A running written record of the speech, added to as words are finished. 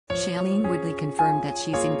Shailene Woodley confirmed that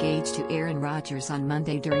she's engaged to Aaron Rodgers on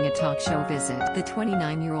Monday during a talk show visit. The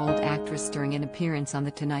 29-year-old actress, during an appearance on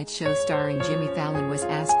The Tonight Show starring Jimmy Fallon, was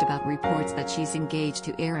asked about reports that she's engaged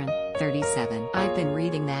to Aaron, 37. "I've been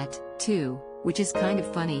reading that, too, which is kind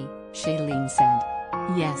of funny," Shailene said.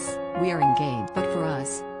 "Yes, we are engaged, but for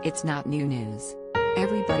us, it's not new news.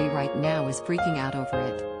 Everybody right now is freaking out over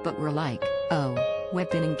it, but we're like, oh, we've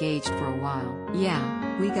been engaged for a while. Yeah,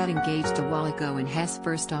 we got engaged a while ago, and Hess,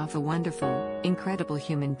 first off, a wonderful, incredible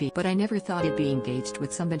human being, but I never thought I'd be engaged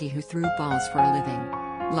with somebody who threw balls for a living.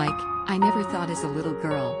 Like, I never thought as a little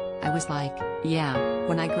girl, I was like, yeah,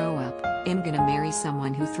 when I grow up, I'm gonna marry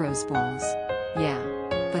someone who throws balls. Yeah.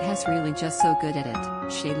 But Hess really just so good at it."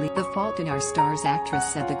 Shailene, the Fault in Our Stars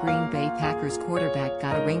actress, said the Green Bay Packers quarterback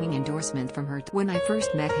got a ringing endorsement from her. "When I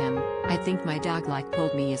first met him, I think my dog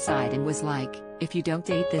pulled me aside and was like, if you don't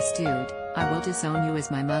date this dude, I will disown you as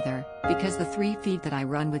my mother, because the 3 feet that I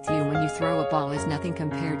run with you when you throw a ball is nothing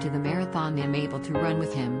compared to the marathon I'm able to run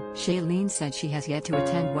with him." Shailene said she has yet to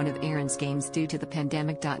attend one of Aaron's games due to the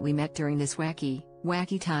pandemic. "We met during this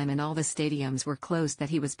wacky time and all the stadiums were closed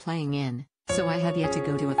that he was playing in. So I have yet to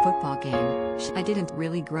go to a football game. I didn't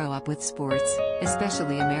really grow up with sports,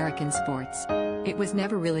 especially American sports. It was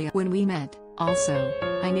never really when we met. Also,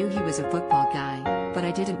 I knew he was a football guy, but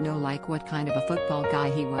I didn't know what kind of a football guy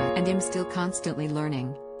he was. And I'm still constantly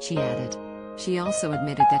learning," she added. She also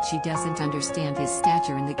admitted that she doesn't understand his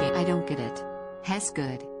stature in the game. "I don't get it. Hess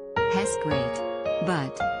good. Hess great.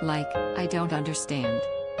 But, I don't understand.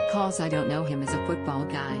 'Cause I don't know him as a football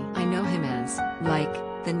guy. I know him as,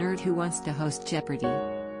 the nerd who wants to host Jeopardy.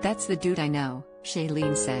 That's the dude I know,"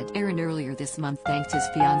 Shailene said. Aaron earlier this month thanked his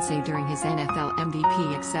fiancee during his NFL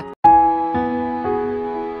MVP acceptance.